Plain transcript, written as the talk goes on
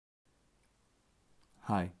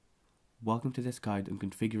Hi, welcome to this guide on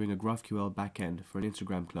configuring a GraphQL backend for an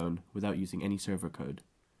Instagram clone without using any server code.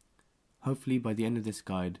 Hopefully by the end of this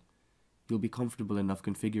guide, you'll be comfortable enough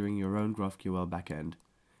configuring your own GraphQL backend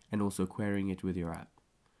and also querying it with your app.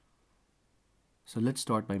 So let's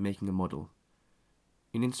start by making a model.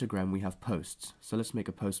 In Instagram we have posts, so let's make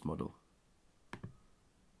a post model.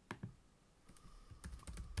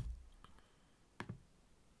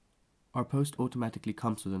 Our post automatically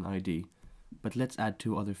comes with an ID, but let's add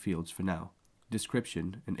two other fields for now,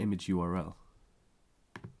 description and image URL.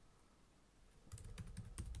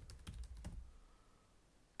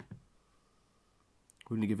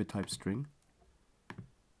 We're going to give it type string.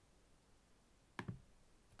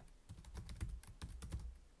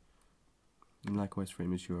 And likewise for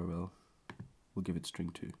image URL, we'll give it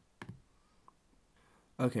string too.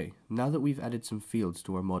 Okay, now that we've added some fields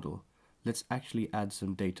to our model, let's actually add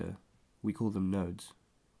some data. We call them nodes.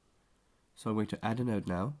 So I'm going to add a node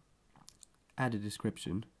now, add a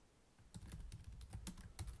description,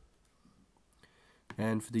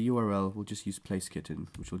 and for the URL we'll just use placeKitten,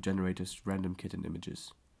 which will generate us random kitten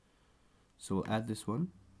images. So we'll add this one,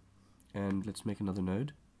 and let's make another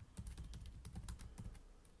node,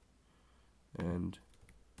 and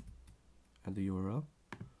add the URL.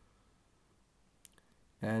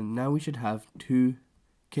 And now we should have two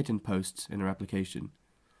kitten posts in our application.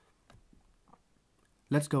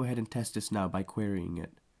 Let's go ahead and test this now by querying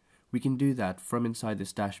it. We can do that from inside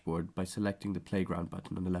this dashboard by selecting the playground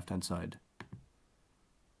button on the left hand side.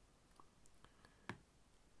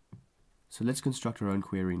 So let's construct our own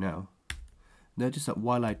query now. Notice that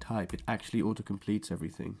while I type, it actually auto-completes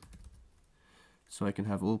everything. So I can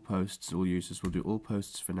have all posts, all users. We'll do all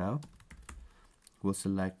posts for now. We'll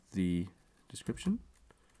select the description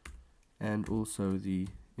and also the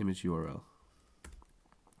image URL.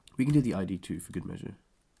 We can do the ID too for good measure.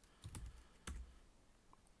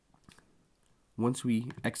 Once we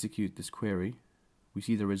execute this query, we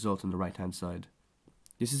see the result on the right hand side.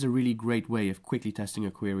 This is a really great way of quickly testing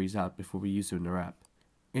our queries out before we use them in our app.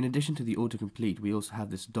 In addition to the autocomplete, we also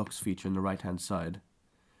have this docs feature on the right hand side,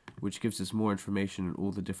 which gives us more information on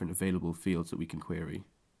all the different available fields that we can query.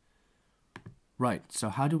 Right, so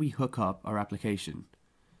how do we hook up our application?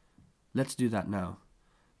 Let's do that now.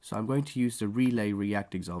 So I'm going to use the relay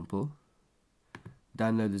React example,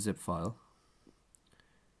 download the zip file,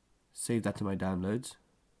 save that to my downloads,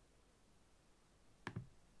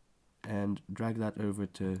 and drag that over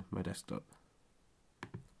to my desktop.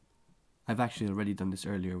 I've actually already done this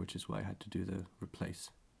earlier, which is why I had to do the replace.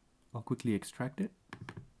 I'll quickly extract it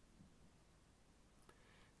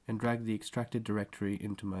and drag the extracted directory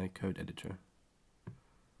into my code editor.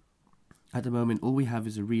 At the moment, all we have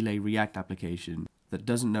is a relay React application that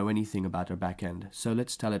doesn't know anything about our backend, so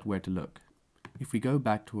let's tell it where to look. If we go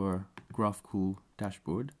back to our GraphQL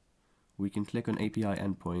dashboard, we can click on API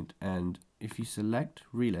endpoint, and if you select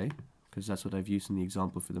relay, because that's what I've used in the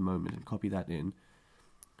example for the moment, and copy that in,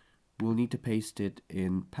 we'll need to paste it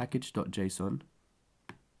in package.json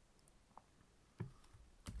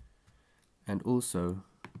and also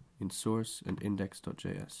in source and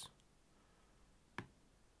index.js.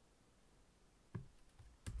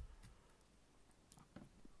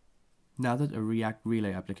 Now that a React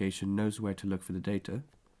Relay application knows where to look for the data,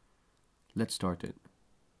 let's start it.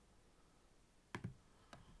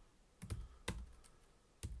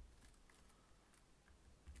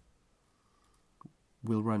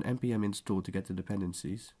 We'll run npm install to get the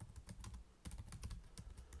dependencies.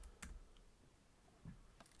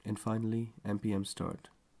 And finally, npm start.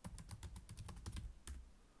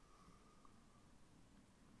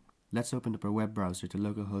 Let's open up our web browser to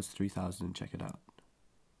localhost 3000 and check it out.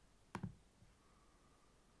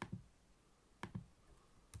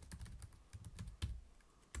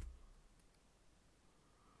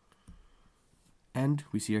 And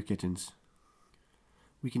we see our kittens.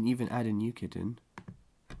 We can even add a new kitten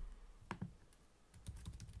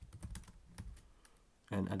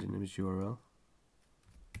and add an image URL.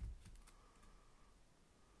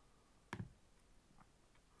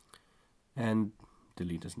 And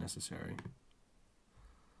delete as necessary.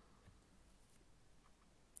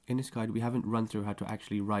 In this guide, we haven't run through how to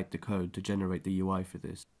actually write the code to generate the UI for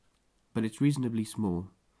this, but it's reasonably small,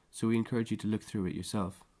 so we encourage you to look through it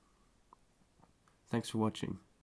yourself. Thanks for watching.